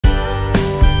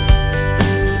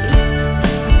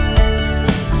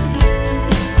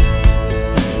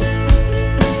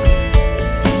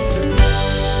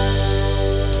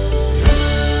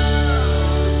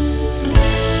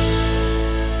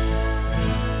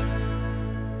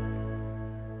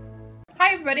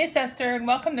everybody, it's Esther and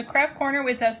welcome to Craft Corner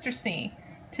with Esther C.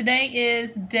 Today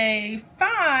is day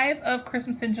 5 of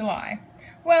Christmas in July.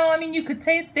 Well, I mean, you could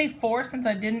say it's day 4 since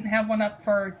I didn't have one up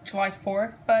for July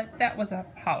 4th, but that was a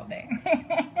holiday.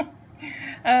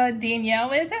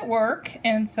 Danielle is at work,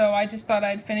 and so I just thought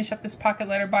I'd finish up this pocket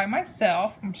letter by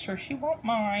myself. I'm sure she won't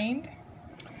mind.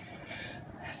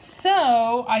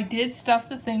 So I did stuff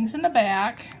the things in the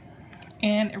back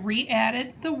and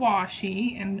re-added the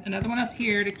washi and another one up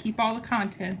here to keep all the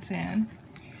contents in.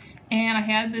 And I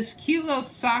had this cute little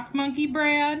sock monkey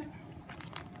Brad,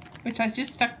 which I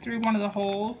just stuck through one of the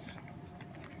holes.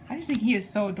 I just think he is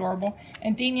so adorable.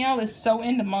 And Danielle is so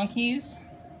into monkeys.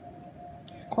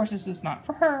 Of course, this is not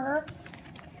for her.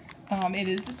 It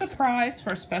is a surprise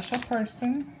for a special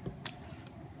person.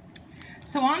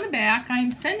 So on the back,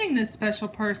 I'm sending this special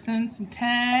person some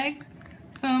tags,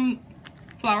 some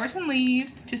flowers and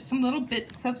leaves, just some little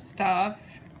bits of stuff,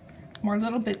 more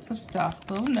little bits of stuff,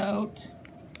 little note.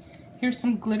 Here's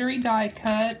some glittery die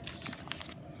cuts.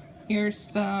 Here's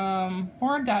some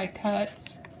more die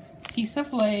cuts, piece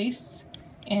of lace,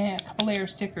 and a couple layer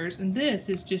stickers. And this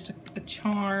is just a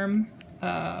charm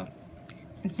and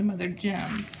some other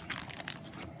gems.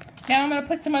 Now I'm going to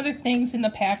put some other things in the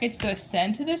package that I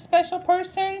send to this special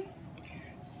person.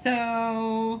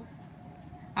 So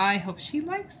I hope she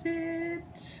likes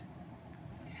it.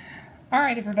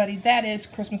 Alright everybody, that is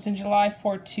Christmas in July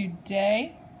for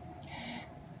today.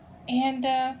 And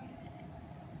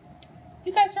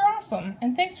you guys are awesome.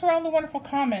 And thanks for all the wonderful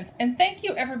comments. And thank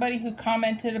you everybody who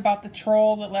commented about the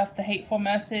troll that left the hateful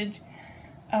message.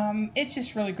 It's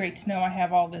just really great to know I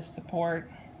have all this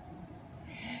support.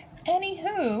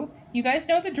 Anywho, you guys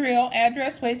know the drill.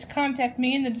 Address, ways to contact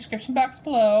me in the description box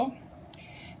below.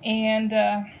 And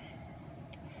yeah,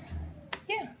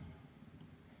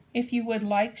 if you would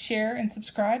like, share, and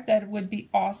subscribe, that would be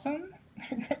awesome.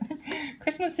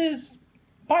 Christmas is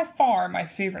by far my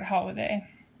favorite holiday.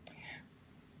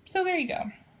 So there you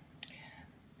go.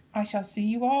 I shall see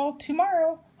you all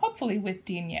tomorrow, hopefully with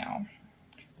Danielle.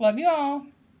 Love you all.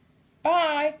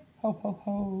 Bye. Ho, ho,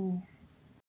 ho.